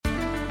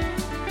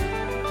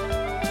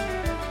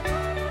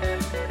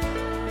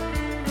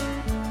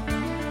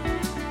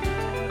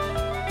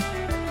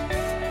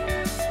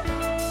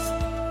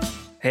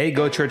Hey,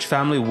 Go Church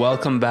family,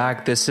 welcome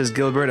back. This is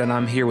Gilbert, and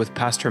I'm here with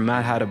Pastor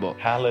Matt Hadable.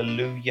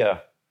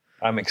 Hallelujah.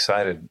 I'm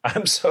excited.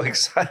 I'm so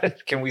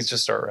excited. Can we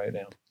just start right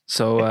now?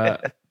 So,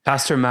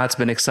 Pastor Matt's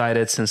been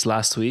excited since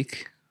last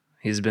week.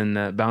 He's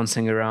been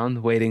bouncing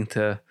around, waiting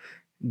to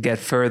get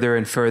further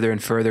and further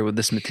and further with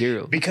this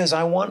material. Because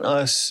I want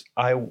us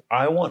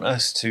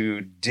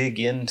to dig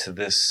into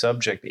this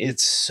subject.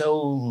 It's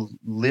so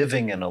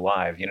living and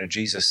alive. You know,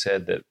 Jesus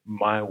said that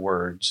my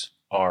words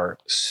are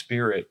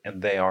spirit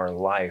and they are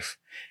life.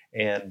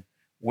 And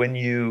when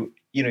you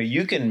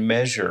can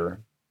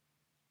measure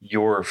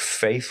your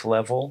faith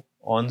level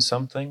on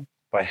something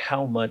by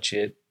how much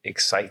it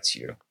excites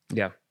you.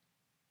 Yeah.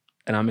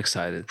 And I'm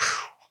excited.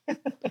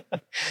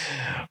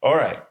 All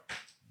right.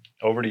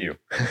 Over to you.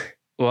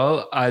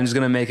 Well, I'm just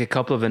going to make a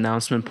couple of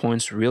announcement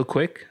points real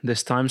quick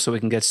this time so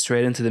we can get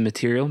straight into the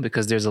material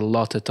because there's a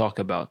lot to talk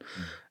about.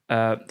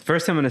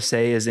 First thing I'm going to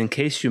say is in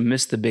case you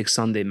missed the Big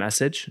Sunday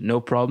message,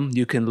 no problem.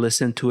 You can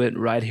listen to it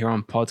right here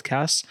on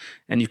podcasts,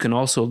 and you can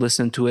also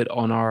listen to it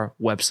on our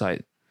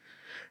website.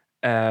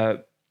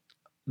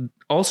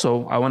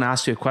 Also, I want to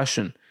ask you a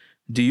question.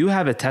 Do you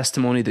have a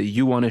testimony that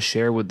you want to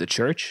share with the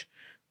church?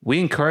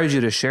 We encourage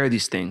you to share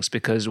these things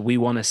because we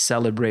want to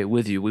celebrate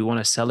with you. We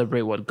want to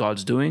celebrate what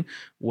God's doing,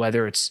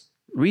 whether it's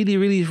really,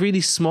 really, really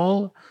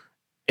small.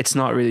 It's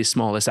not really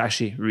small. It's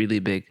actually really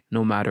big,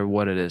 no matter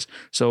what it is.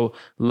 So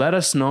let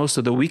us know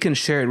so that we can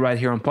share it right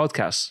here on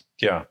podcasts.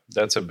 Yeah,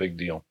 that's a big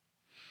deal.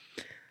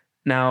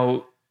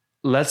 Now,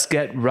 let's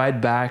get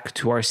right back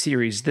to our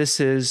series.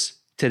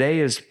 Today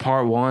is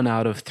part 1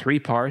 out of 3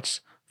 parts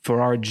for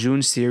our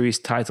June series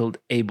titled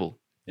Able.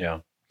 Yeah.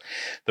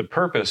 The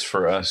purpose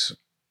for us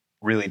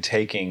really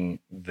taking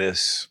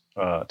this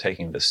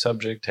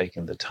subject,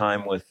 taking the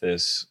time with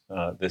this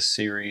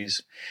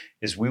series,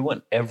 is we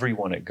want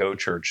everyone at Go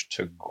Church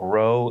to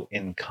grow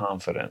in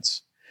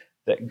confidence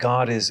that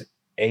God is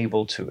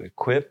able to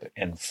equip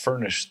and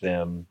furnish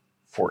them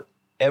for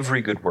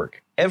every good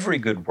work. Every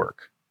good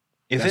work.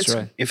 If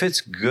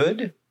it's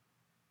good,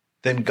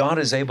 then God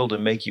is able to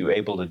make you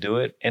able to do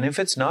it. And if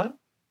it's not,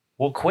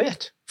 well,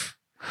 quit.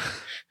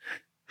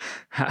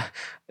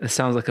 It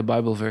sounds like a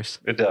Bible verse.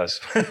 It does.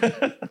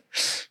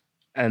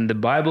 And the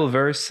Bible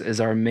verse is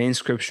our main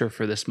scripture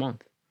for this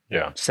month.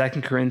 Yeah.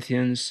 2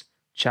 Corinthians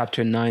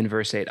chapter 9,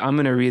 verse 8. I'm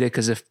going to read it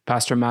because if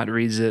Pastor Matt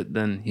reads it,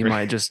 then he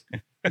might just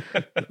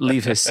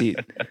leave his seat.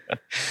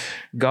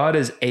 God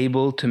is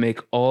able to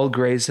make all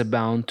grace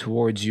abound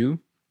towards you,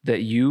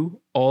 that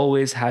you,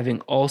 always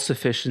having all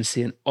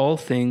sufficiency in all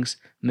things,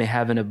 may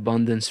have an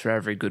abundance for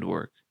every good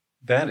work.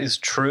 That is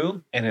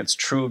true, and it's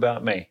true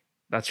about me.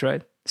 That's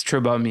right. It's true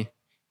about me.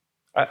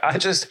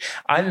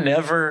 I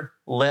never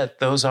let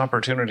those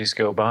opportunities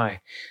go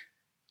by.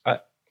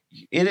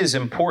 It is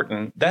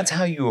important. That's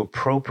how you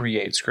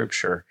appropriate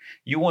Scripture.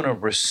 You want to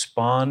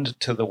respond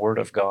to the Word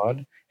of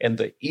God. And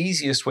the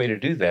easiest way to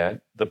do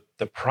that,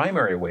 the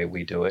primary way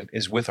we do it,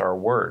 is with our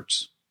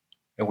words.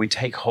 And we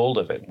take hold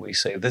of it. And we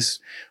say,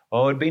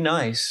 it'd be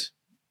nice.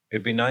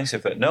 It'd be nice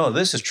if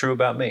this is true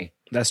about me.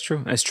 That's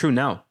true. It's true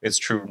now. It's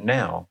true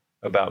now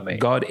about me.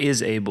 God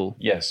is able.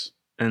 Yes.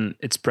 And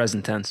it's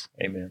present tense.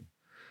 Amen.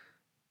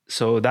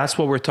 So that's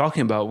what we're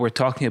talking about. We're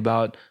talking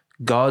about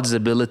God's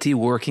ability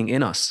working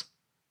in us.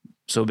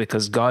 So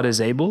because God is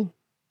able,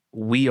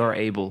 we are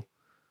able.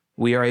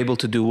 We are able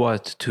to do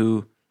what?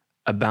 To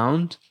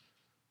abound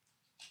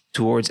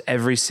towards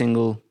every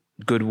single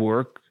good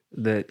work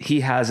that He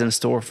has in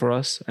store for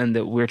us and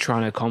that we're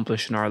trying to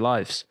accomplish in our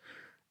lives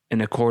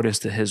in accordance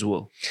to His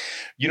will.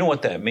 You know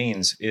what that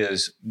means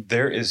is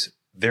there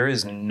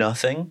is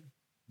nothing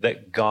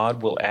that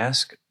God will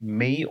ask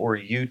me or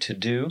you to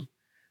do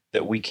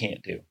that we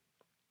can't do.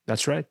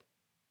 That's right.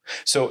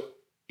 So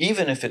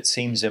even if it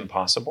seems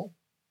impossible,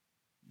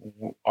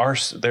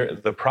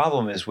 the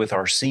problem is with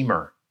our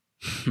seamer,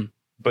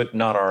 but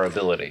not our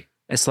ability.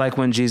 It's like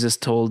when Jesus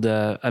told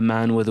a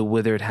man with a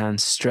withered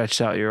hand,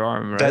 stretch out your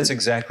arm, right? That's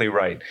exactly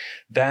right.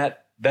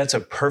 That's a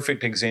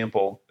perfect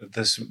example.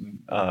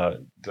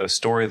 The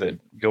story that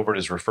Gilbert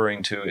is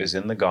referring to is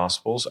in the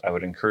Gospels. I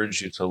would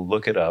encourage you to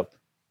look it up,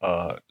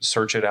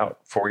 search it out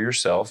for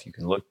yourself. You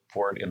can look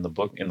for it in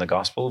the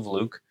Gospel of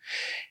Luke.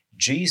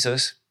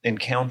 Jesus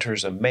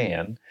encounters a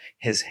man.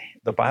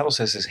 The Bible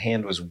says his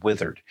hand was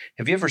withered.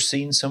 Have you ever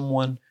seen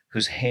someone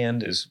whose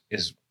hand is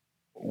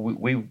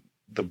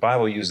the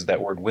Bible uses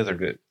that word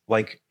withered,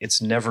 like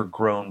it's never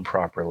grown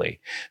properly.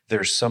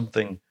 There's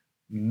something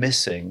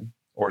missing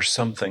or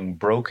something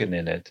broken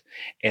in it.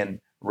 And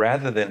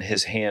rather than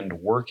his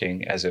hand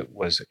working as it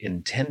was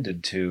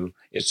intended to,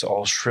 it's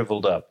all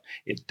shriveled up.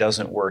 It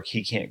doesn't work.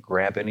 He can't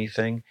grab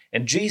anything.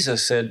 And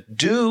Jesus said,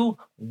 do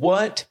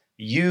what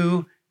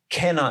you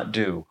cannot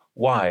do.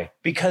 Why?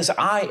 Because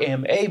I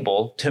am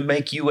able to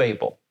make you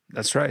able.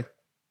 That's right.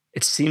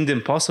 It seemed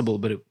impossible,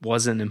 but it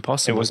wasn't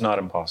impossible. It was not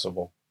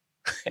impossible.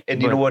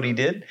 And you know what he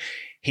did?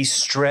 He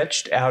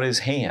stretched out his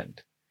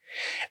hand.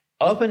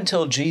 Up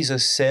until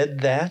Jesus said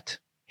that,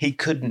 he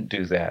couldn't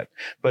do that.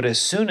 But as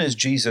soon as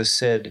Jesus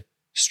said,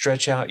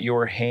 stretch out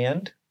your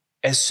hand,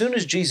 As soon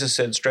as Jesus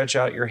said, stretch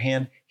out your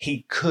hand,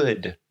 he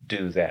could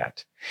do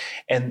that.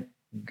 And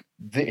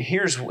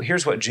here's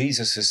what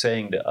Jesus is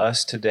saying to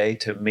us today,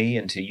 to me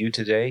and to you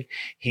today.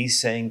 He's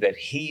saying that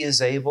he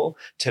is able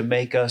to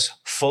make us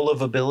full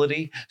of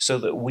ability so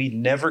that we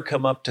never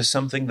come up to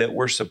something that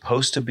we're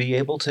supposed to be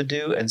able to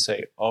do and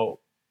say,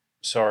 oh,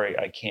 sorry,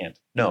 I can't.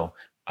 No,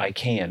 I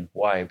can.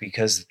 Why?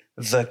 Because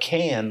the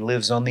can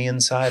lives on the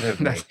inside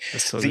of me.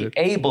 That's so the good.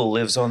 able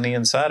lives on the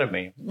inside of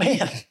me.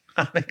 Man,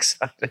 I'm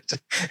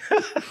excited.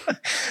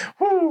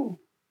 Woo.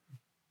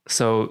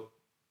 So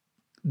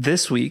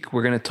this week,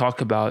 we're going to talk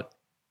about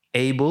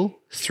able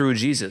through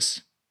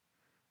Jesus.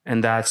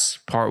 And that's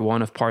part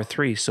 1 of part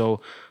 3.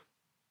 So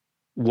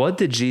what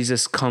did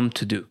Jesus come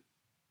to do?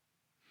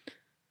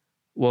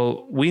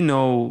 Well, we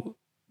know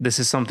this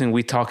is something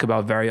we talk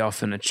about very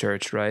often at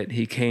church, right?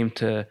 He came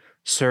to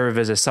serve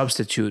as a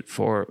substitute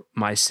for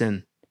my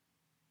sin,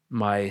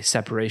 my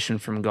separation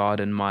from God,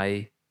 and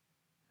my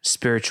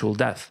spiritual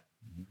death.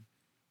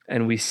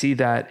 And we see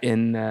that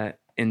in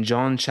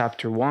John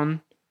chapter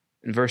 1,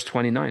 in verse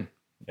 29.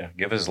 Yeah,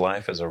 give his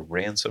life as a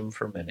ransom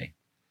for many.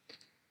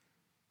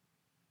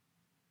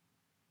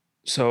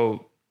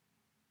 So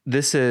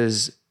this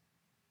is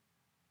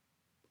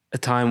a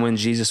time when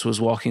Jesus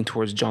was walking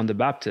towards John the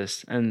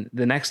Baptist. And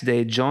the next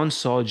day, John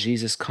saw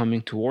Jesus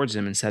coming towards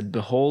him and said,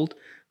 "Behold,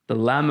 the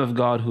Lamb of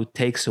God who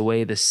takes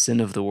away the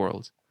sin of the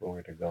world."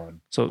 Glory to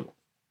God. So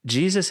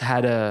Jesus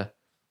had a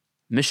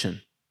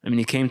mission. I mean,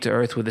 he came to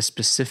earth with a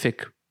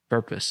specific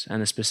purpose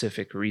and a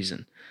specific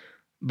reason.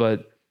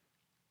 But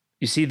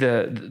you see,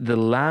 the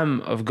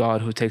Lamb of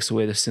God who takes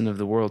away the sin of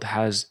the world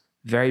has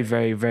very,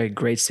 very, very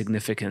great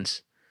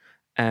significance.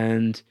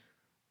 And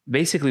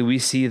basically we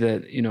see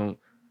that,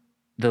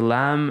 the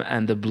Lamb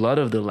and the blood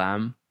of the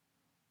Lamb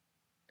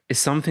is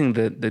something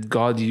that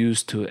God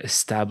used to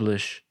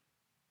establish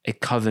a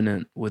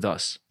covenant with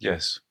us.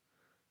 Yes.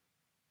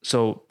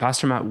 So,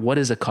 Pastor Matt, what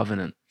is a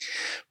covenant?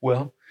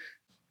 Well,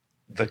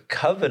 the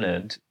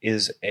covenant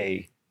is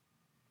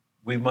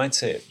we might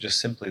say it just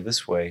simply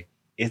this way,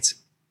 it's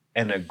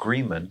an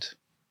agreement.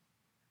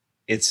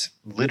 It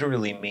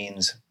literally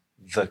means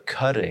the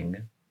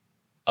cutting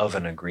of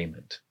an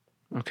agreement.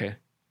 Okay.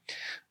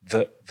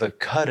 The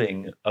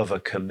cutting of a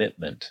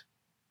commitment.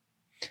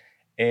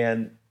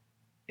 And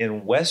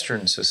in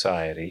Western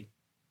society,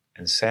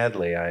 and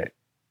sadly,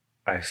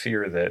 I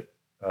fear that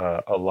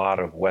a lot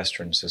of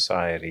Western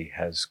society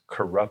has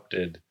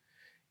corrupted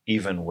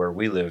even where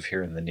we live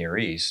here in the Near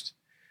East.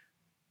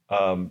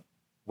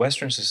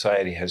 Western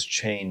society has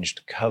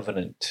changed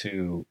covenant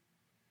to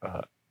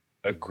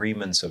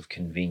agreements of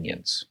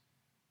convenience.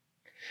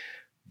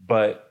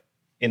 But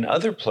in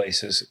other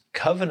places,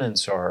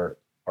 covenants are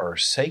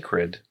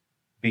sacred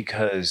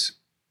because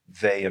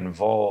they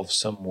involve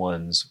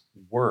someone's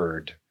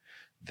word.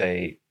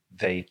 They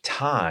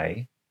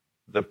tie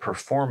the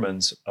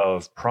performance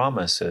of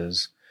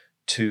promises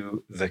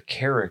to the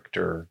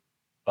character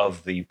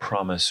of the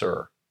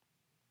promiser.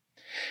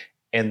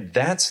 And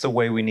that's the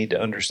way we need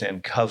to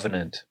understand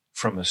covenant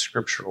from a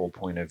scriptural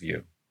point of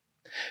view.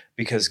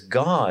 Because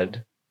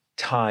God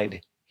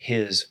tied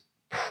his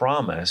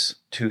promise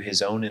to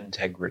his own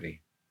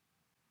integrity.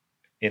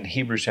 In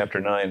Hebrews chapter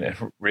 9,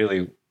 and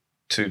really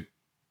to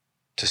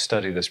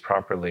study this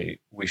properly,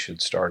 we should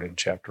start in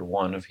chapter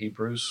 1 of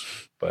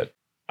Hebrews. But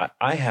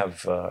I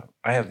have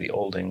the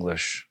Old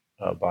English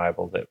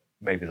Bible that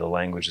maybe the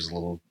language is a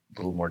little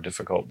more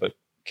difficult. But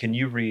can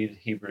you read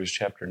Hebrews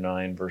chapter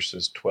 9,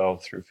 verses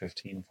 12 through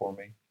 15 for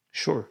me?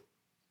 Sure.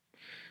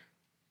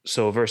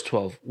 So verse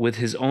 12, with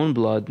his own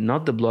blood,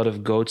 not the blood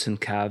of goats and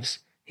calves,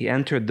 he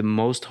entered the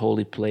most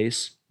holy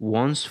place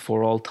once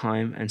for all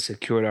time and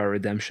secured our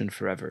redemption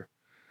forever.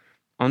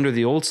 Under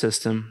the old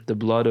system, the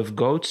blood of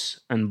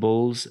goats and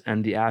bulls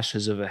and the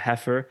ashes of a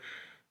heifer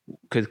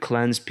could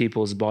cleanse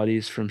people's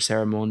bodies from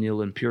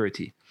ceremonial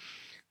impurity.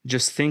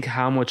 Just think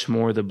how much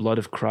more the blood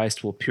of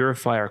Christ will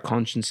purify our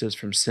consciences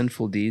from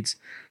sinful deeds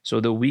so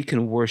that we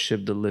can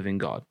worship the living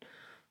God.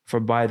 For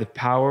by the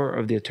power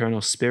of the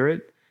eternal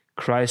Spirit,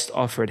 Christ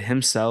offered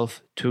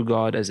himself to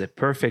God as a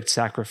perfect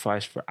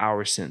sacrifice for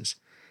our sins.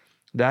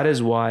 That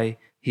is why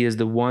he is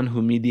the one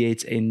who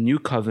mediates a new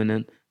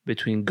covenant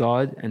between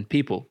God and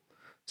people,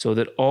 so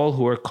that all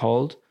who are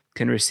called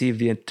can receive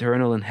the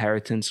eternal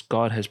inheritance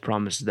God has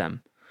promised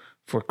them.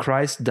 For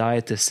Christ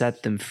died to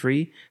set them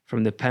free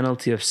from the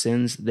penalty of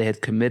sins they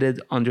had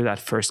committed under that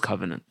first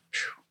covenant.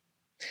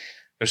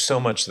 There's so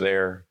much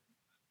there.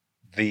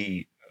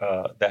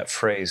 That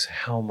phrase,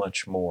 how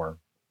much more?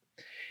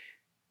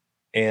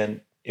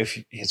 And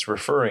if it's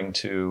referring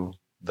to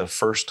the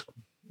first,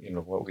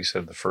 what we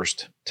said, the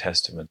first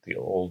testament, the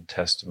Old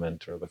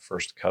Testament, or the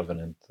first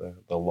covenant,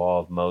 the law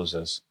of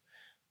Moses,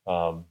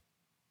 and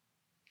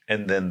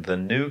then the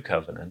new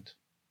covenant,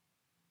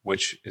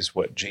 which is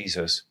what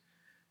Jesus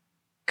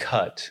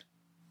cut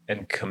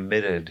and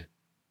committed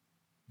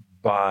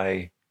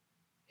by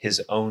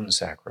his own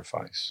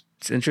sacrifice.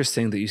 It's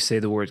interesting that you say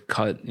the word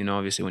cut.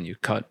 Obviously when you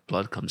cut,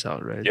 blood comes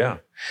out, right? Yeah.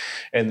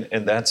 And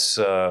that's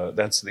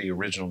the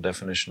original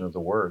definition of the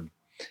word.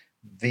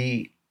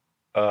 The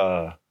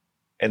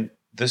and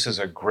this is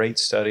a great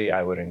study.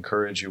 I would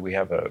encourage you. We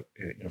have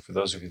for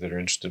those of you that are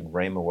interested,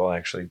 Rhema will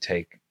actually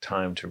take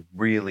time to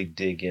really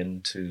dig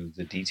into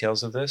the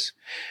details of this,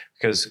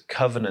 because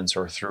covenants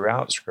are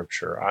throughout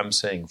Scripture. I'm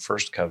saying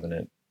first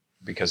covenant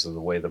because of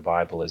the way the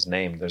Bible is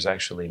named. There's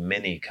actually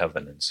many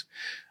covenants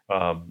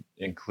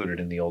included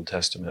in the Old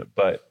Testament,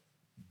 but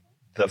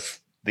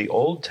the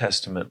Old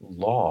Testament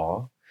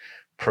law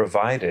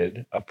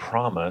provided a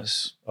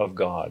promise of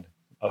God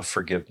of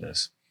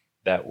forgiveness.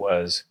 That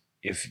was,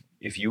 if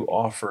you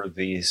offer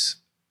these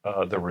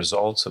the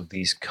results of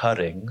these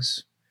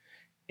cuttings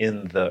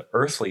in the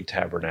earthly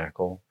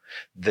tabernacle,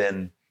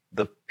 then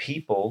the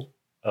people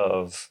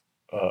of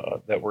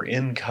that were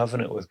in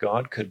covenant with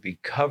God could be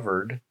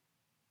covered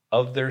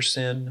of their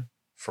sin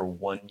for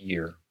 1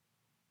 year.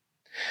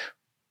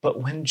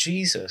 But when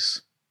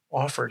Jesus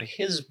offered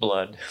his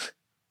blood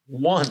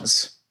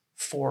once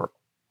for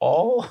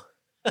all,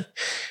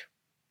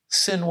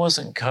 sin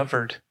wasn't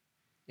covered.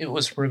 It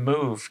was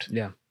removed.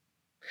 Yeah.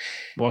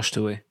 Washed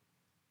away.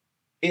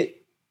 The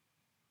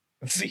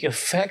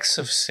effects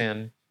of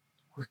sin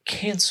were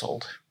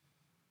canceled.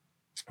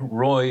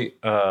 Roy,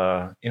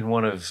 in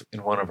one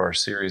of our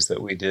series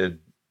that we did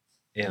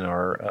in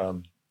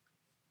our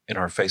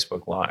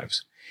Facebook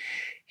Lives,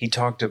 he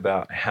talked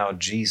about how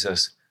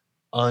Jesus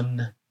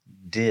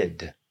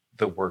undid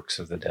the works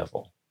of the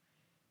devil.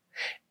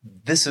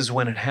 This is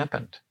when it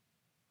happened.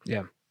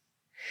 Yeah.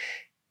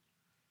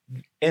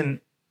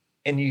 And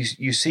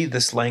you see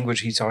this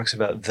language, he talks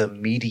about the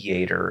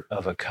mediator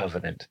of a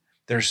covenant.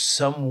 There's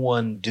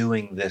someone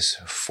doing this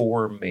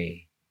for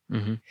me.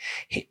 Mm-hmm.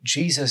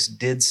 Jesus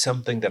did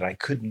something that I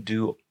couldn't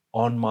do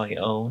on my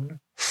own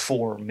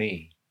for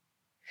me.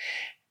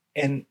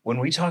 And when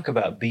we talk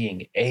about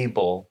being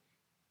able,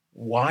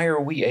 why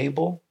are we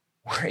able?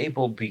 We're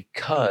able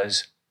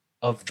because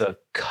of the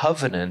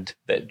covenant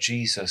that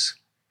Jesus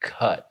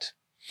cut.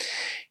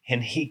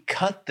 And he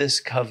cut this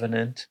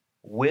covenant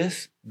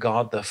with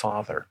God the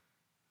Father.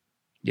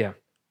 Yeah.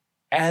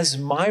 As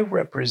my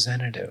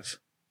representative.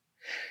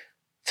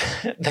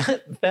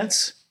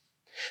 That's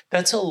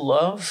a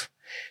love.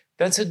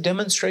 That's a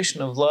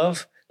demonstration of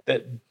love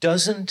that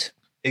doesn't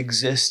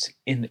exist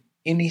in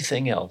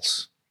anything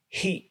else.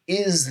 He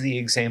is the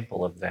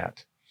example of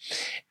that.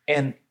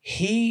 And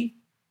he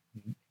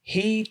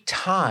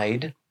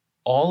tied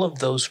all of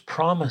those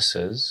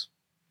promises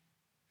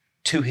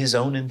to his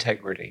own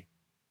integrity.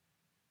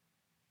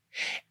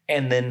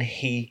 And then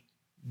he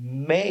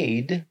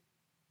made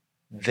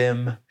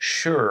them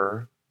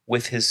sure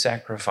with his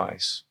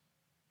sacrifice,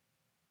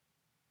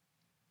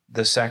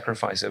 the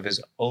sacrifice of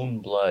his own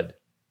blood.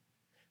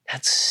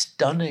 That's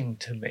stunning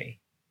to me.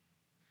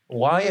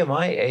 Why am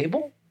I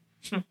able?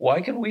 Why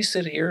can we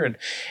sit here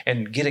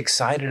and get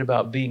excited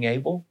about being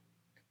able?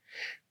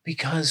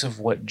 Because of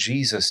what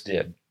Jesus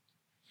did.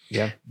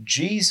 Yeah.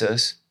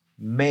 Jesus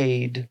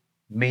made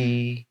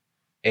me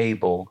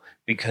able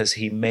because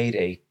he made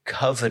a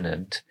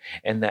covenant,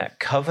 and that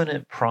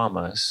covenant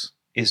promise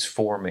is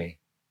for me.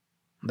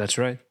 That's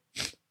right.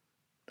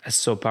 That's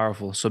so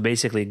powerful. So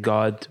basically,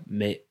 God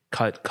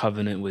cut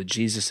covenant with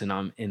Jesus, and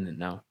I'm in it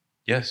now.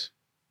 Yes.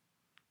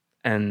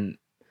 And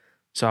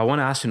so I want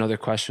to ask you another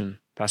question,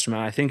 Pastor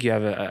Matt. I think you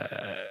have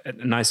a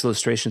nice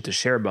illustration to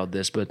share about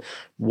this, but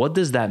what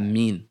does that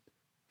mean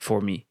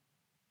for me?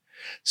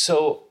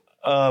 So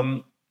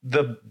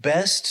the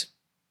best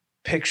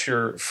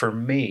picture for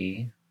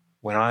me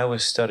when I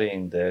was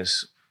studying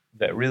this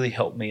that really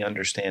helped me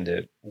understand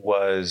it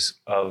was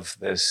of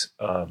this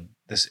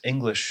this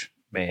English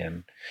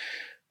man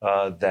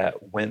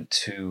that went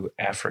to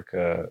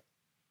Africa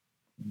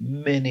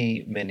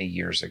many, many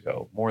years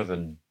ago, more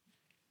than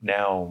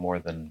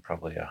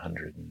probably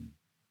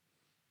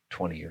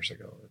 120 years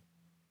ago, or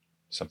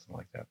something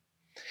like that.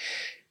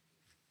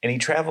 And he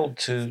traveled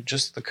to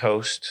just the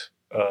coast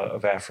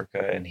of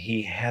Africa, and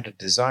he had a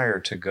desire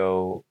to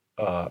go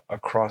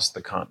across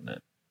the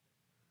continent.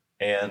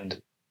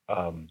 And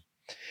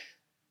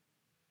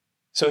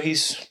so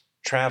he's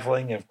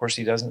traveling, and of course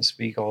he doesn't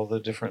speak all the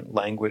different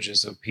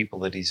languages of people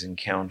that he's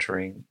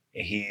encountering.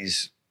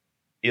 He's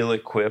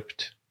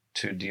ill-equipped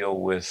to deal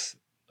with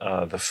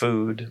the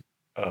food,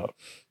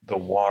 the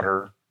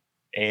water,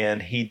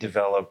 and he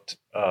developed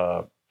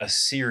a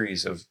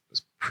series of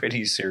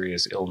pretty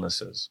serious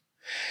illnesses.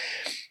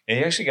 And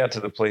he actually got to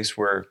the place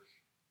where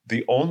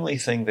the only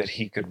thing that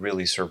he could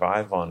really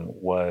survive on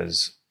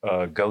was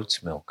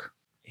goat's milk.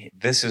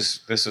 This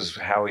is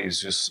how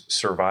he's just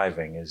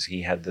surviving, is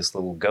he had this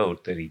little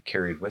goat that he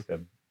carried with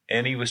him,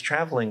 and he was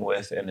traveling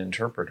with an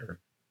interpreter.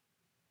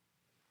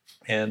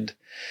 And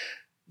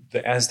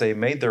as they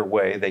made their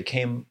way, they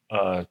came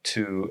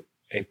to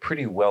a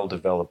pretty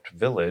well-developed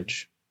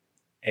village,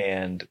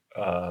 and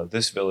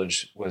this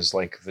village was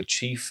like the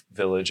chief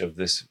village of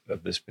this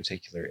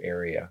particular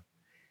area.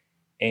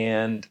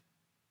 And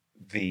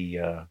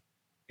the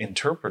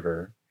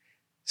interpreter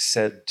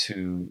said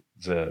to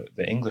the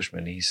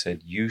Englishman, he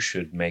said, "You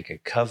should make a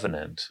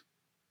covenant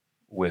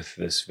with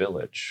this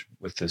village,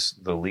 with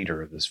the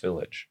leader of this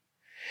village."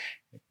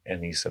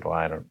 And he said, "Well,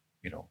 I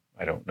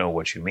I don't know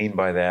what you mean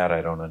by that.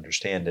 I don't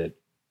understand it.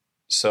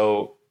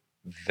 So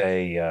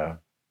the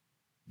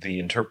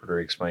interpreter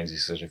explains, he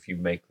says, if you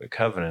make the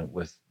covenant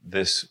with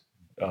this,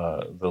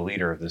 the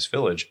leader of this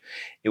village,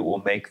 it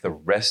will make the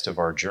rest of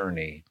our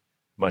journey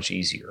much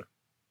easier.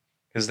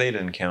 Because they'd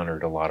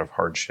encountered a lot of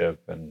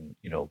hardship and,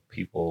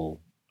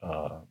 people,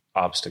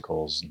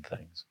 obstacles and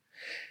things.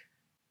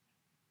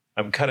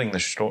 I'm cutting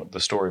the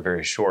story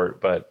very short,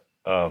 but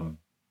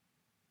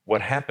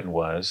what happened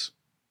was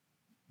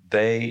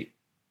they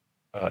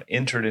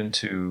entered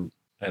into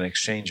an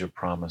exchange of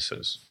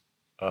promises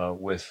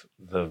with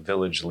the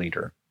village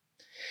leader.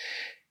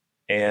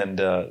 And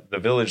the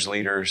village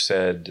leader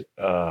said,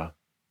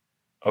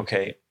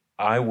 okay,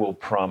 I will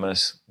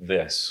promise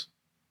this,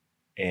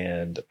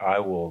 and I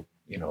will,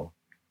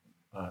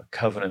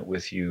 covenant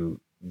with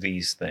you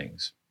these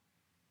things.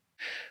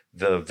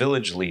 The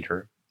village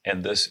leader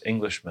and this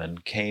Englishman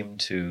came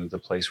to the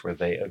place where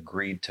they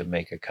agreed to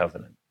make a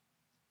covenant.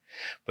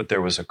 But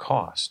there was a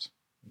cost.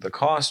 The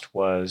cost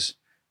was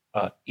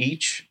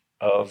each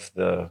of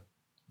the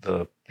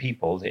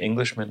people, the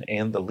Englishman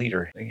and the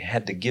leader,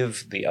 had to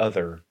give the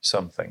other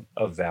something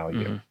of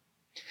value. Mm-hmm.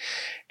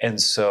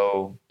 And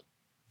so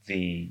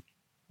the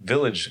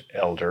village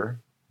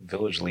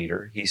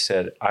leader, he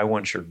said, I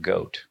want your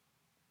goat.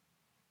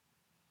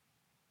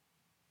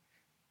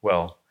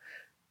 Well,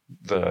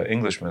 the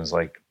Englishman's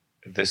like,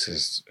 this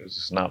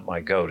is not my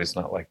goat. It's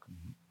not like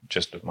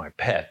just my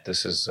pet.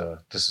 This is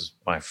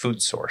my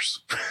food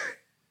source.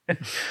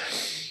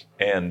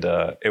 And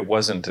it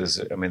wasn't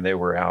they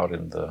were out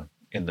in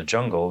the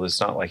jungle.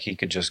 It's not like he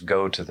could just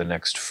go to the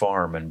next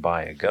farm and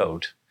buy a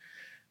goat.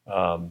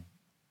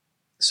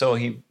 So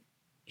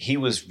he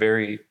was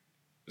very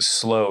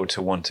slow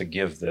to want to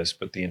give this,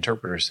 but the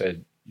interpreter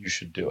said, you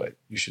should do it.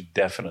 You should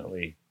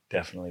definitely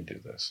do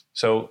this.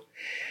 So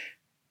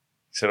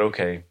he said,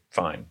 okay,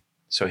 fine.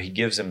 So he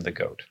gives him the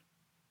goat.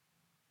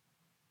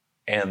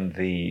 And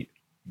the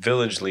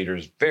village leader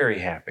is very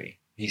happy.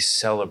 He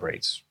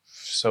celebrates,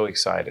 so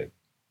excited.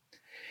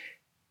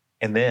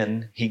 And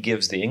then he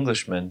gives the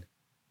Englishman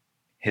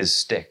his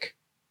stick.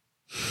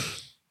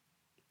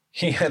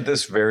 He had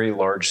this very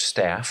large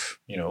staff,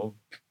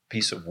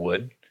 piece of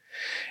wood.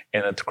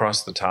 And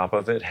across the top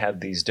of it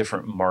had these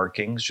different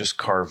markings, just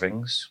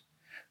carvings.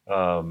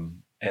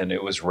 And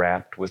it was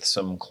wrapped with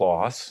some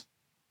cloth.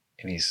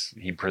 And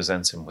he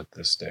presents him with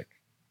this stick.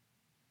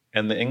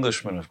 And the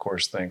Englishman, of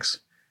course, thinks,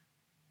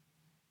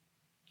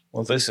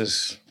 well, this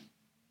is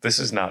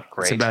not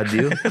great. It's a bad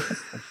deal.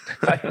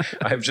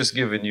 I've just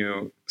given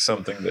you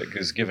something that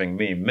is giving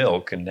me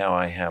milk, and now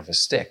I have a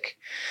stick.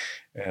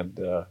 And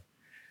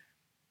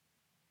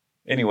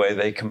anyway,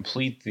 they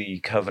complete the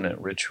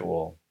covenant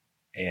ritual,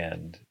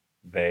 and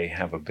they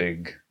have a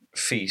big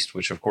feast,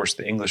 which, of course,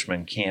 the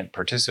Englishman can't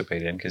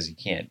participate in because he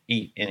can't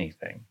eat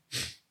anything.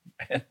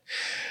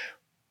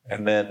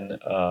 And then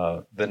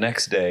the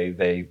next day,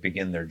 they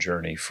begin their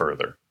journey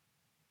further.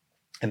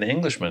 And the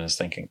Englishman is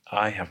thinking,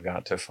 I have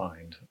got to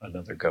find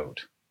another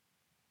goat.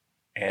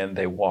 And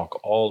they walk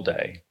all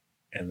day,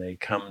 and they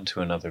come to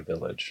another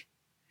village.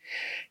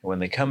 And when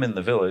they come in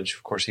the village,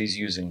 of course, he's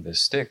using this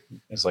stick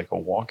as like a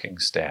walking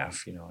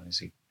staff,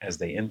 as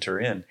they enter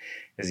in.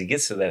 As he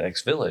gets to that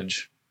next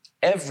village,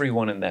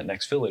 everyone in that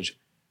next village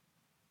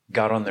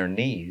got on their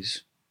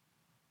knees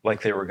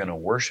like they were going to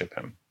worship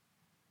him.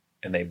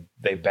 And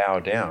they bow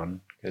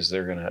down because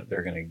they're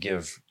gonna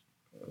give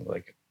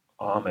like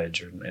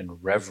homage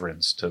and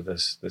reverence to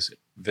this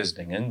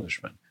visiting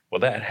Englishman. Well,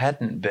 that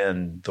hadn't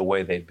been the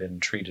way they'd been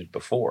treated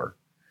before.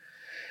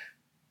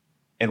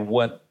 And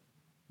what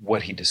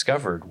he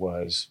discovered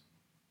was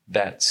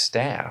that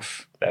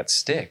staff, that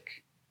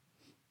stick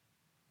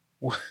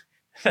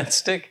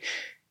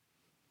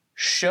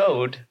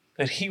showed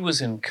that he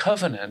was in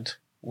covenant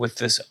with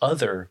this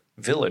other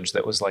village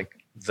that was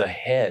like the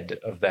head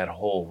of that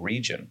whole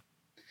region.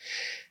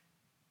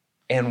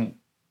 And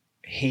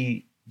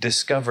he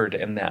discovered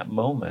in that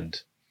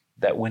moment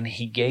that when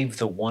he gave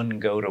the one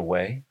goat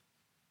away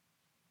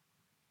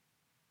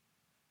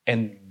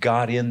and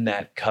got in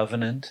that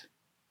covenant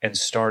and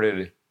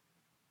started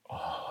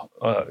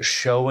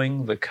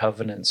showing the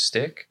covenant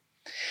stick,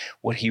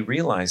 what he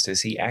realized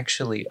is he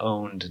actually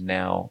owned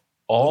now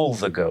all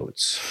the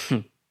goats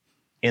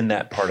in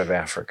that part of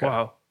Africa.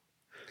 Wow.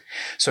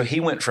 So he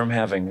went from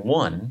having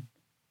one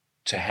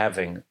to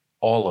having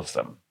all of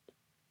them.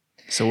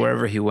 So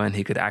wherever he went,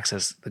 he could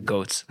access the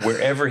goats.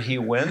 Wherever he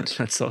went,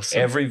 that's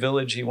awesome. Every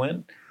village he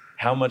went,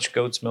 how much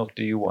goat's milk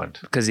do you want?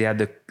 Because he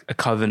had a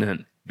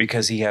covenant.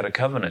 Because he had a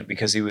covenant,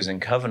 because he was in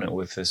covenant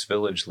with this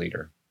village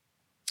leader.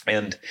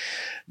 And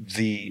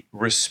the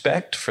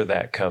respect for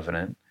that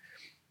covenant,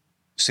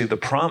 see, the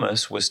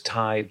promise was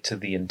tied to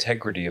the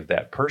integrity of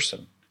that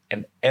person.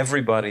 And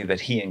everybody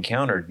that he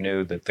encountered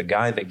knew that the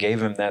guy that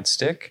gave him that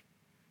stick,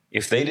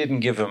 if they didn't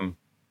give him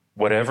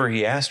whatever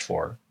he asked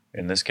for,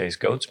 in this case,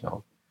 goat's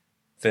milk,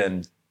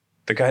 then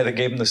the guy that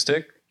gave him the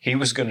stick, he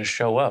was going to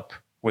show up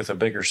with a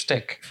bigger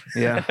stick.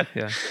 Yeah.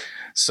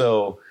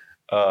 So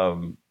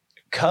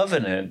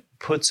Covenant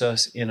puts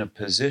us in a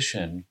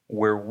position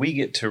where we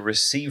get to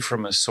receive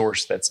from a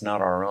source that's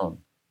not our own.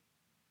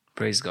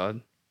 Praise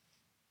God.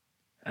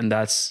 And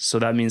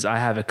that means I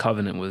have a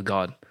covenant with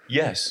God.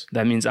 Yes.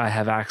 That means I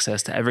have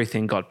access to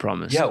everything God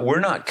promised. Yeah, we're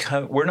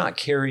not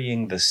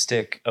carrying the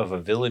stick of a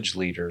village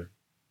leader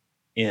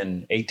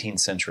in 18th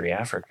century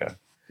Africa.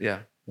 Yeah.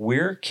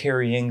 We're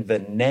carrying the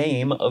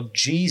name of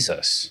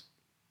Jesus.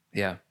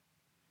 Yeah.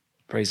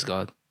 Praise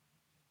God.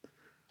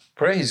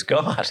 Praise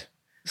God.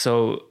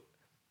 So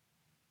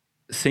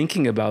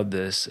thinking about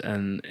this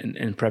and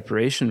in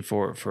preparation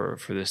for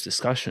this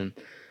discussion,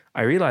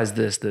 I realized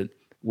that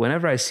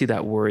whenever I see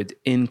that word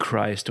in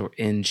Christ or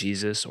in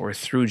Jesus or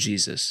through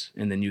Jesus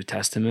in the New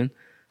Testament,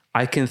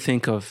 I can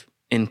think of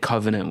in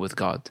covenant with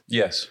God.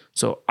 Yes.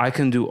 So I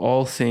can do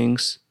all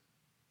things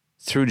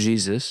through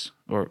Jesus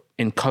or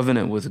in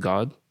covenant with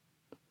God.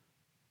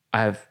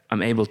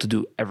 I'm able to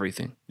do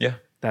everything. Yeah.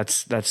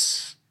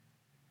 That's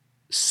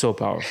so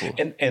powerful.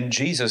 And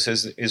Jesus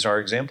is our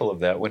example of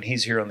that. When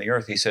he's here on the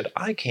earth, he said,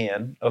 I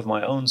can of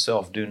my own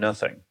self do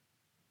nothing.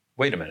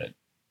 Wait a minute.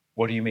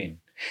 What do you mean?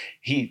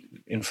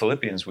 In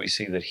Philippians, we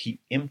see that he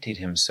emptied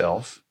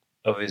himself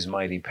of his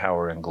mighty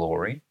power and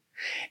glory,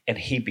 and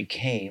he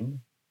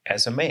became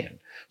as a man.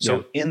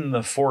 So in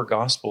the four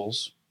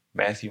Gospels,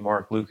 Matthew,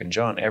 Mark, Luke, and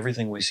John,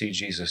 everything we see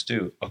Jesus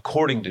do,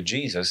 according to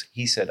Jesus,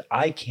 he said,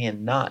 I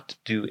cannot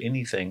do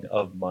anything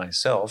of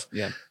myself.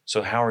 Yeah.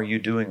 So how are you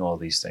doing all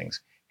these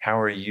things? How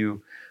are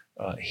you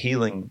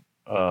healing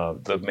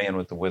the man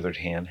with the withered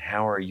hand?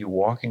 How are you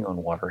walking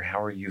on water?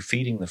 How are you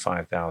feeding the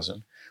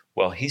 5,000?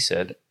 Well, he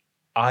said,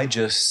 I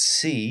just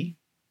see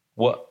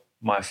what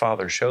my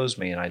Father shows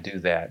me, and I do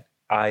that.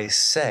 I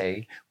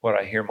say what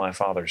I hear my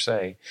Father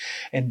say.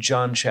 And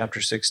John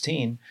chapter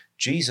 16,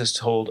 Jesus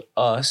told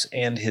us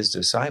and his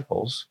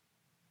disciples,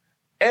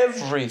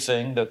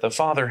 everything that the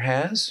Father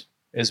has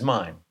is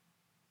mine.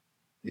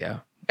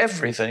 Yeah.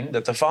 Everything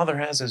that the Father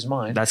has is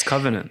mine. That's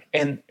covenant.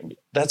 And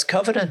that's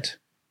covenant.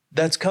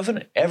 That's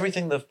covenant.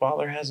 Everything the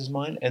Father has is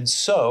mine. And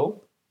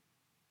so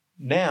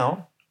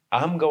now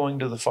I'm going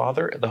to the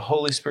Father. The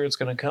Holy Spirit's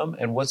going to come.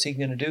 And what's he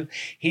going to do?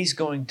 He's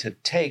going to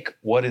take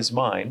what is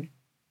mine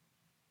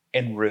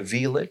and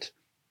reveal it,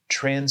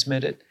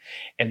 transmit it,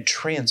 and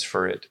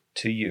transfer it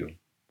to you.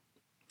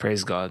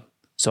 Praise God.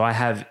 So I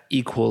have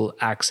equal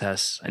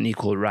access and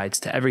equal rights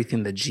to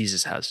everything that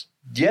Jesus has.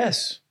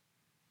 Yes.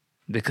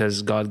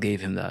 Because God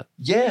gave him that.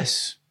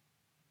 Yes.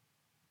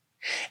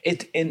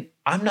 And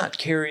I'm not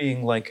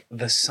carrying like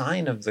the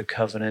sign of the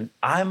covenant.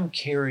 I'm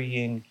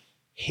carrying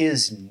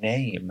his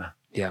name.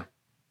 Yeah.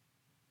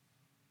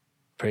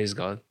 Praise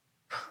God.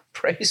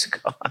 Praise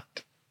God.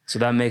 So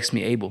that makes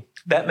me able.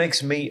 That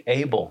makes me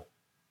able.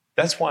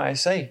 That's why I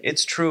say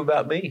it's true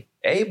about me.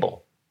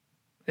 Able.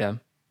 Yeah.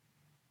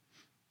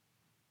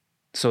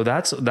 So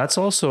that's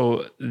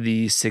also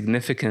the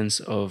significance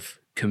of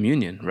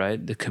communion,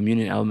 right? The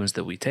communion elements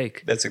that we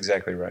take. That's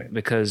exactly right.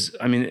 Because,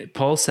 I mean,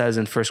 Paul says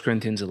in 1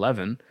 Corinthians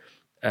 11,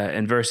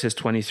 in verses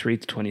 23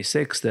 to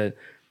 26, that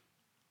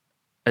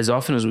as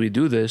often as we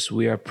do this,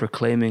 we are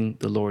proclaiming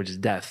the Lord's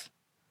death.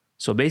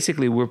 So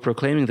basically, we're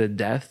proclaiming the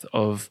death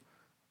of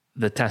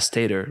the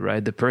testator,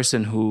 right? The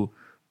person who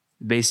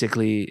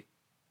basically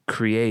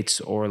creates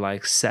or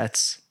like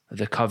sets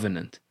the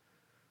covenant.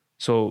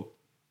 So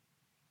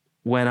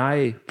when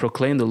I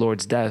proclaim the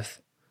Lord's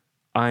death,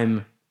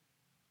 I'm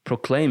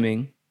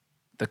proclaiming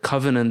the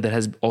covenant that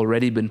has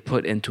already been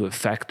put into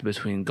effect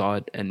between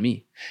God and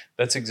me.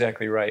 That's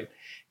exactly right.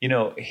 You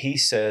know, he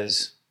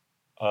says,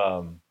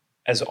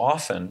 as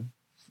often,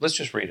 let's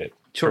just read it.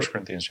 Sure. 1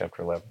 Corinthians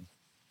chapter 11.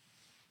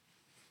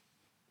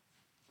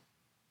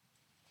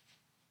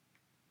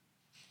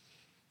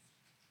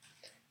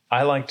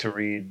 I like to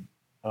read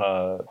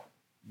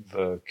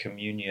the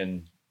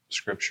communion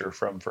scripture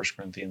from 1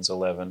 Corinthians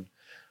 11,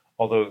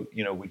 although,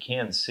 you know, we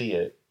can see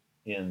it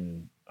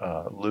in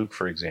Luke,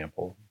 for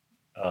example,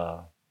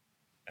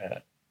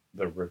 at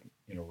the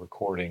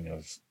recording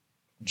of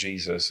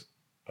Jesus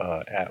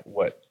at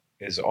what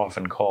is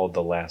often called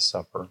the Last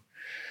Supper,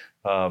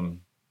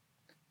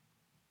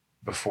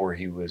 before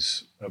he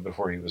was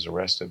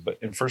arrested. But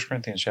in 1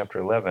 Corinthians chapter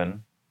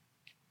 11,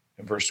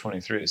 in verse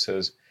 23, it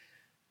says,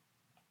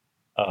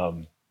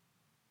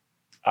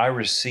 I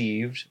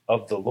received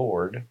of the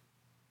Lord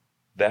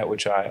that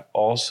which I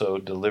also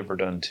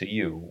delivered unto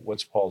you.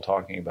 What's Paul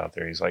talking about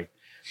there? He's like,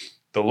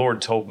 the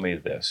Lord told me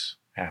this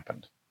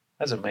happened.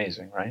 That's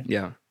amazing, right?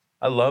 Yeah.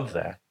 I love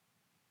that.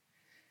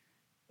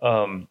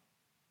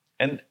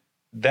 And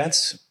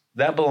that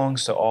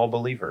belongs to all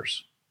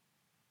believers.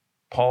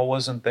 Paul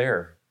wasn't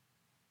there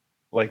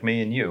like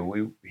me and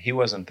you. He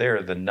wasn't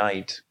there the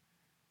night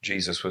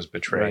Jesus was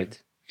betrayed.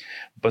 Right.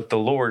 But the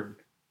Lord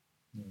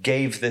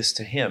gave this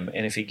to him.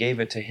 And if he gave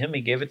it to him,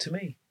 he gave it to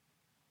me.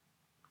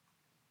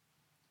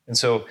 And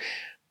so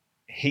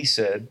he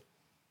said,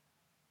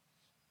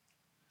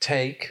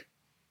 take,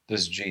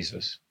 this is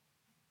Jesus.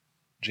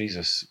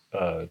 Jesus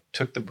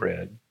took the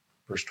bread,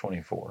 verse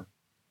 24.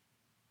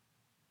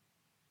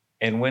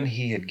 And when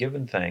he had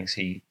given thanks,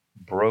 he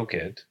broke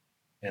it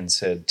and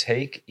said,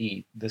 "Take,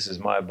 eat, this is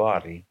my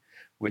body,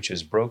 which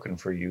is broken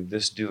for you.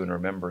 This do in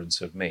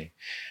remembrance of me."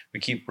 We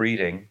keep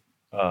reading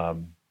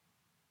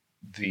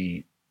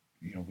we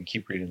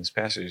keep reading this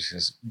passage. It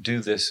says, "Do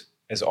this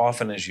as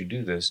often as you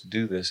do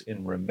this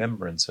in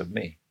remembrance of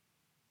me."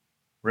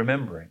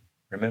 Remembering.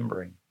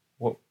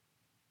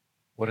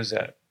 What is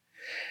that?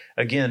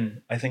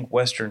 Again, I think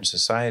Western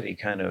society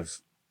kind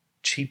of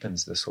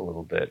cheapens this a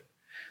little bit.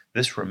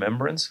 This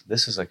remembrance,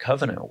 this is a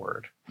covenant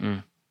word.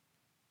 Mm.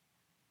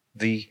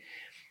 The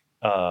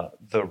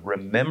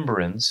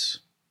remembrance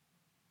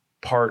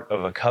part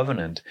of a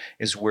covenant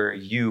is where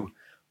you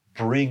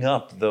bring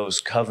up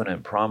those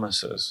covenant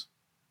promises.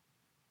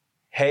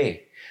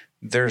 Hey,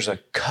 there's a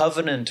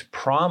covenant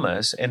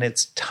promise, and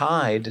it's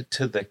tied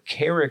to the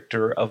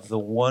character of the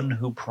one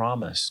who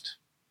promised.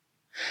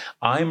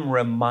 I'm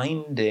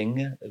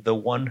reminding the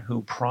one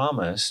who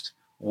promised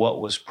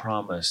what was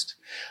promised.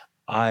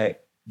 I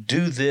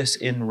do this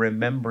in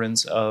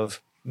remembrance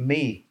of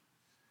me,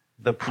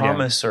 the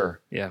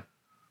promiser. Yeah.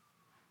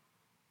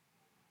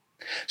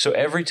 So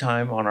every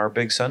time on our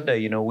big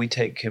Sunday, we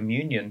take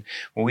communion,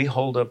 when we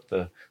hold up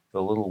the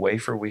little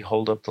wafer, we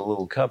hold up the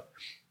little cup.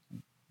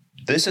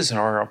 This is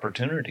our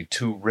opportunity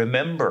to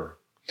remember,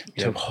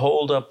 to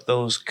hold up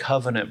those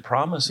covenant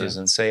promises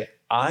and say,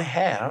 I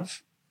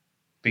have,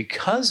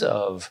 because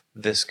of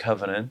this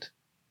covenant,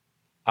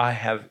 I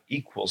have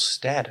equal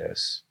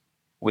status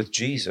with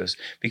Jesus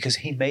because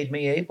he made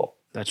me able.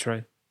 That's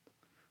right.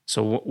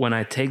 So when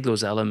I take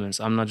those elements,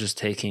 I'm not just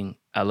taking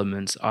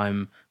elements,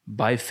 I'm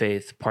by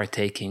faith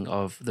partaking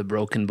of the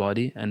broken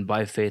body, and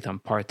by faith I'm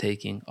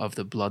partaking of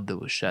the blood that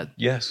was shed.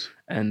 Yes.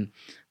 And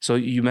so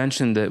you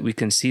mentioned that we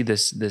can see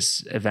this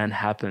event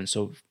happen.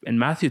 So in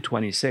Matthew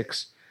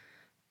 26,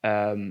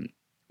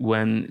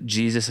 when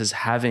Jesus is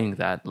having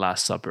that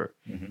Last Supper,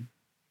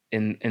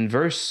 in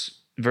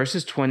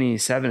verses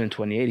 27 and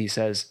 28,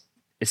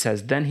 it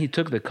says, "Then he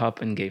took the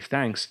cup and gave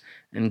thanks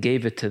and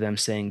gave it to them,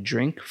 saying,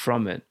 'Drink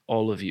from it,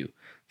 all of you,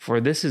 for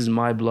this is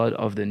my blood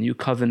of the new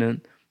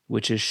covenant,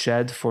 which is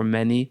shed for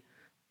many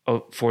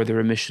for the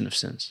remission of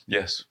sins.'"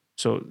 Yes.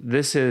 So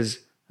this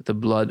is the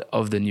blood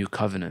of the new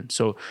covenant.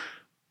 So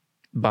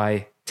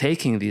by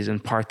taking these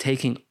and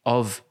partaking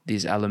of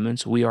these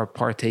elements, we are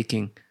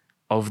partaking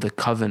of the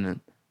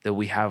covenant that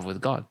we have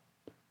with God.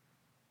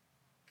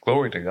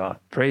 Glory to God.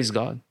 Praise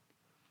God.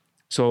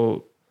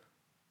 So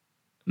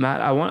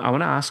Matt, I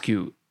want to ask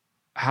you,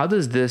 how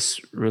does this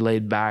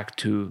relate back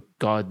to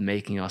God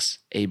making us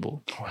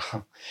able?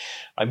 Well,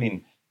 I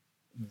mean,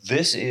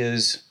 this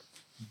is,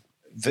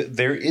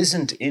 there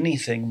isn't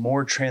anything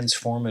more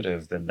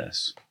transformative than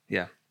this.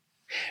 Yeah.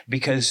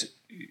 Because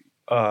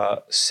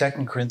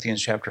 2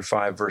 Corinthians chapter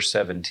 5, verse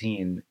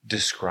 17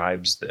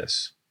 describes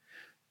this.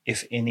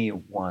 If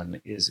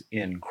anyone is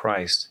in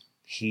Christ,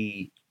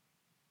 he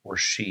or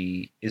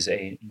she is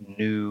a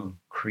new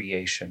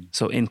creation.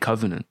 So in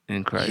covenant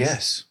in Christ.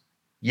 Yes.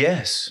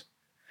 Yes.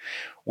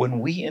 When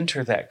we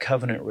enter that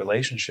covenant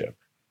relationship,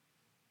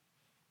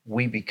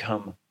 we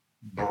become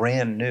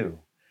brand new.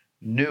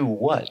 New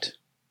what?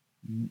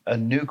 A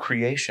new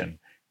creation.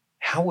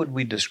 How would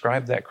we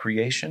describe that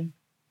creation?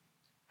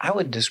 I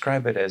would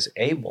describe it as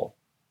able.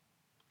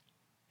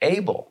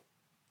 Able.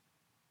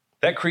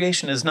 That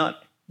creation is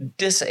not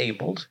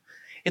disabled.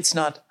 It's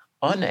not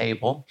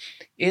unable.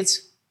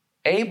 It's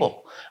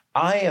able.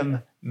 I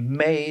am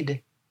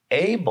made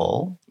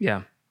able.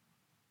 Yeah.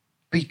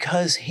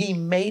 Because he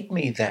made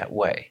me that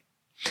way.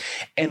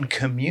 And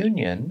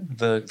communion,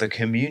 the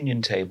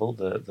communion table,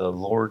 the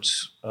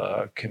Lord's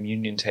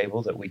communion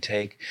table that we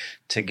take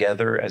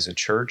together as a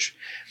church,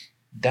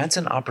 that's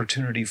an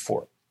opportunity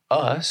for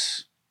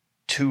us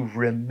to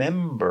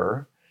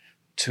remember,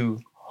 to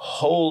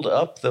hold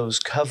up those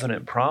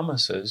covenant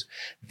promises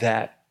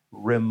that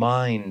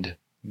remind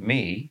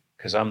me,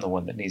 because I'm the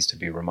one that needs to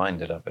be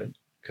reminded of it,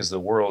 because the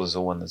world is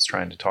the one that's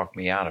trying to talk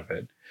me out of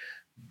it.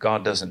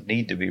 God doesn't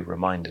need to be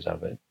reminded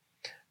of it.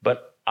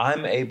 But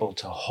I'm able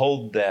to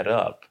hold that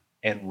up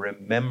and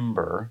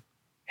remember,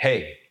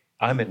 hey,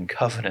 I'm in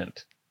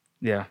covenant.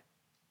 Yeah.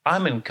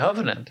 I'm in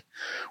covenant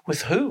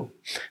with who?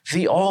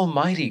 The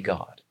Almighty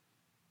God.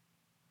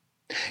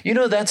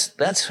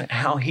 That's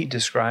how he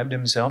described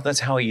himself.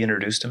 That's how he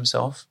introduced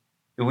himself.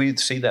 We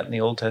see that in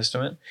the Old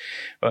Testament.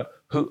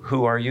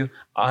 Who are you?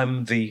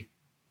 I'm the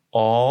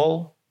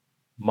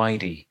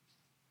Almighty.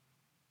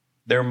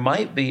 There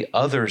might be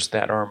others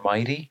that are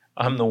mighty.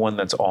 I'm the one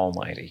that's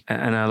almighty.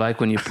 And I like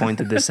when you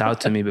pointed this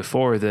out to me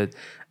before, that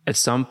at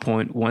some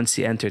point, once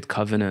he entered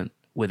covenant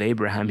with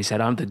Abraham, he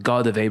said, "I'm the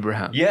God of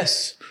Abraham."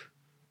 Yes.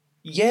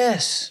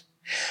 Yes.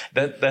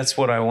 That's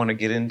what I want to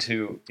get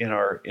into in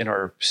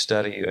our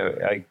study.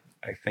 I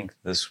think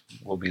this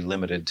will be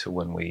limited to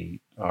when we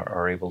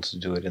are able to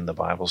do it in the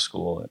Bible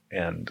school,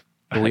 and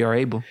we are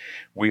able.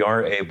 We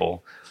are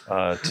able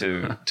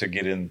to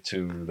get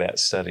into that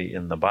study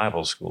in the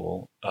Bible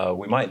school.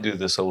 We might do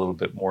this a little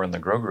bit more in the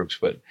grow groups,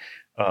 but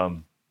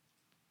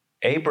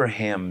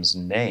Abraham's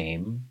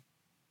name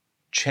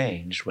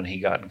changed when he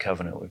got in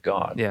covenant with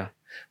God. Yeah.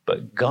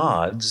 But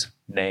God's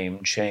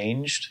name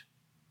changed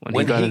When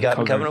he got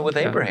in covenant with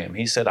yeah. Abraham,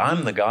 he said,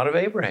 I'm the God of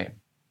Abraham.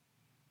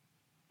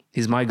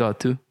 He's my God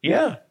too.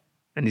 Yeah.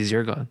 And he's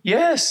your God.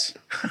 Yes.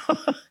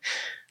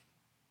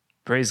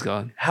 Praise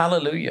God.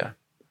 Hallelujah.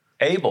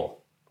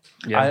 Able.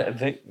 Yeah. I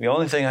think the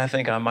only thing I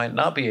think I might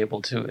not be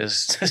able to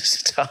is to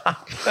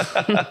stop.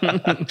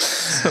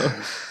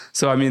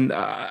 So I mean,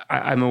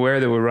 I'm aware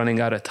that we're running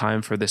out of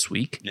time for this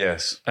week.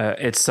 Yes.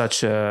 It's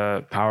such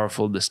a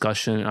powerful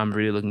discussion. I'm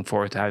really looking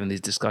forward to having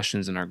these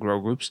discussions in our grow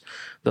groups.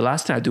 The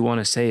last thing I do want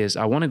to say is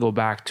I want to go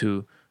back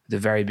to the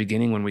very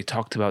beginning when we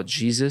talked about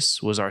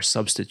Jesus was our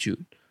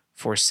substitute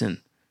for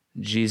sin.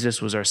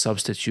 Jesus was our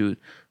substitute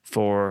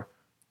for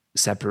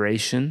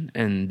separation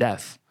and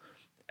death.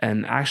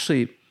 And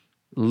actually,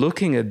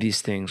 looking at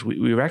these things,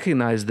 we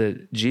recognize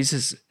that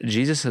Jesus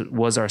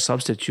was our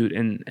substitute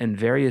in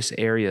various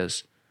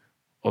areas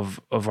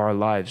of our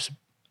lives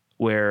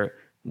where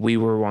we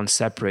were once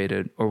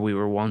separated or we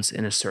were once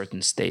in a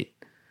certain state.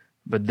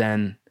 But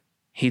then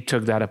he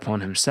took that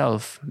upon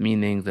himself,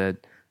 meaning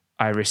that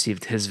I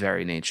received his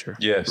very nature.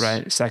 Yes.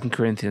 Right? 2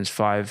 Corinthians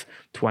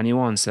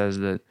 5:21 says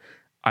that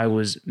I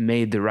was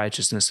made the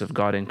righteousness of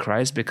God in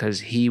Christ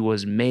because he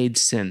was made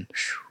sin.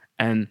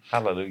 And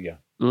hallelujah.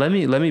 Let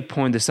me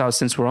point this out,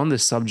 since we're on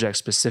this subject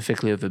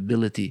specifically of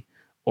ability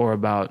or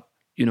about,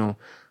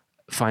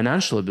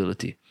 financial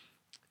ability.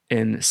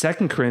 In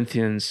 2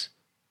 Corinthians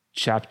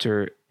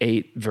chapter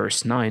 8,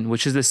 verse 9,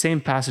 which is the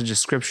same passage of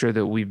scripture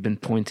that we've been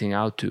pointing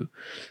out to,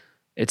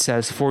 it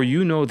says, "For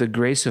you know the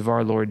grace of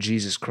our Lord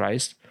Jesus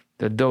Christ,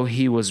 that though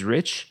he was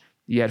rich,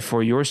 yet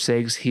for your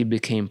sakes he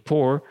became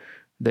poor,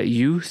 that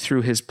you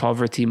through his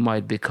poverty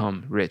might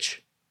become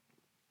rich."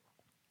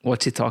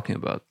 What's he talking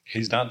about?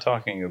 He's not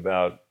talking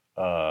about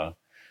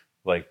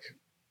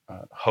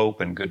hope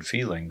and good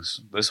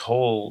feelings. This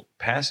whole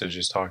passage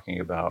is talking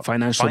about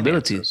financial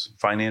ability.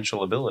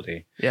 Financial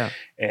ability. Yeah.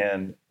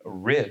 And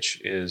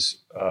rich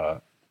is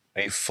a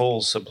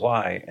full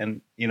supply.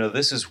 And,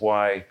 this is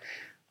why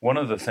one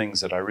of the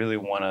things that I really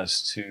want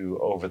us to,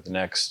 over the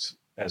next,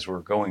 as we're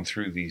going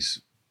through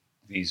these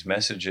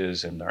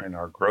messages in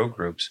our grow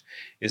groups,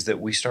 is that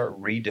we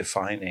start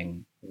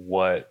redefining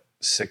what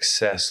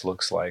success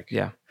looks like.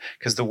 Yeah.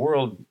 Because the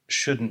world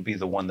shouldn't be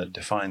the one that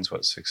defines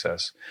what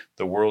success.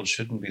 The world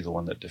shouldn't be the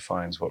one that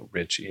defines what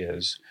rich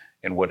is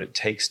and what it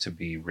takes to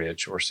be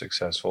rich or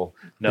successful.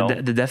 No.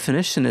 The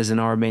definition is in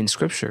our main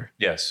scripture.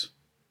 Yes.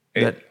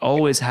 That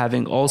always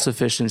having all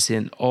sufficiency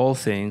in all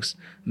things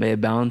may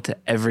abound to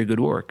every good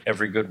work.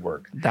 Every good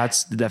work.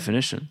 That's the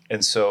definition.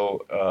 And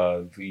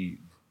so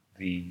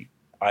the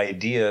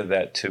idea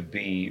that to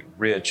be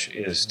rich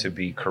is to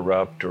be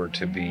corrupt or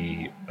to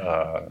be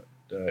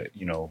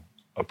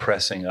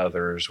oppressing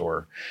others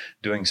or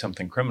doing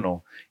something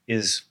criminal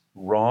is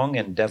wrong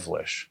and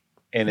devilish.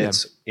 And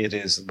it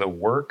is the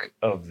work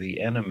of the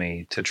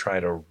enemy to try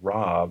to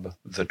rob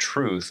the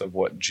truth of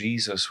what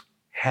Jesus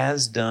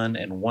has done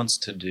and wants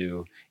to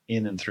do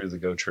in and through the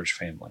Go Church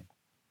family.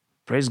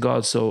 Praise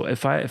God. So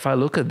if I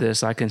look at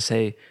this, I can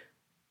say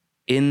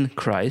in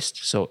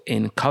Christ, so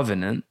in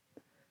covenant,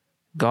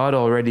 God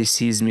already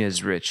sees me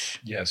as rich.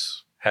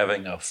 Yes.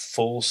 Having a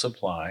full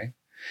supply,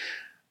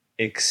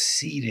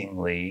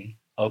 exceedingly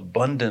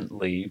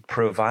abundantly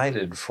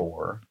provided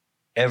for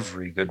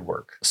every good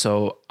work.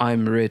 So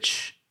I'm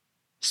rich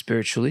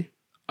spiritually.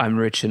 I'm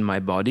rich in my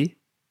body.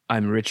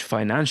 I'm rich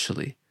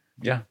financially.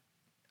 Yeah.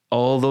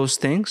 All those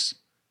things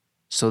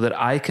so that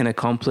I can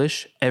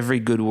accomplish every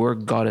good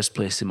work God has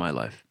placed in my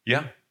life.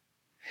 Yeah.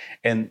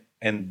 And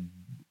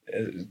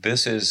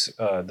this is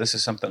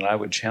something I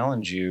would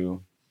challenge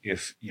you.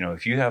 If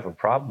you have a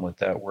problem with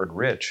that word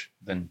rich,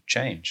 then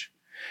change.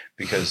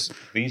 Because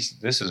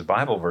this is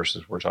Bible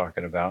verses we're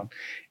talking about,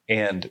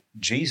 and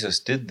Jesus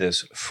did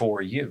this for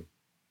you.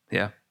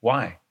 Yeah.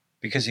 Why?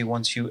 Because he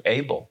wants you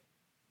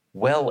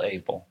well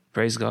able.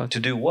 Praise God. To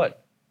do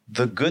what?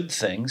 The good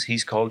things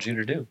he's called you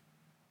to do.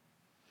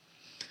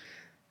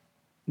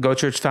 Go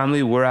Church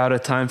family, we're out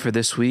of time for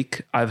this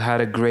week. I've had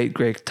a great,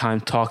 great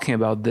time talking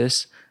about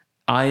this.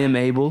 I am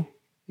able.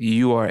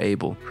 You are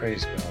able.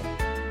 Praise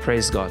God.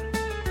 Praise God.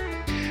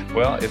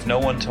 Well, if no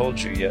one told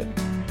you yet,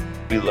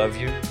 we love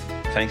you.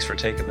 Thanks for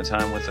taking the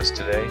time with us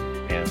today,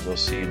 and we'll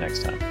see you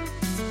next time.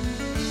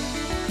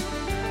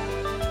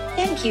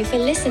 Thank you for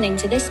listening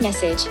to this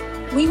message.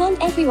 We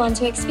want everyone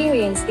to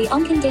experience the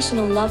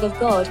unconditional love of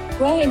God,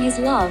 grow in His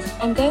love,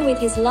 and go with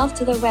His love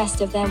to the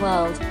rest of their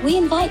world. We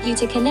invite you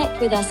to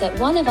connect with us at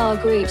one of our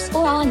groups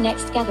or our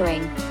next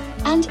gathering.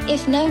 And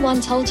if no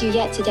one told you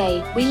yet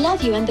today, we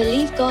love you and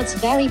believe God's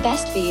very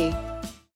best for you.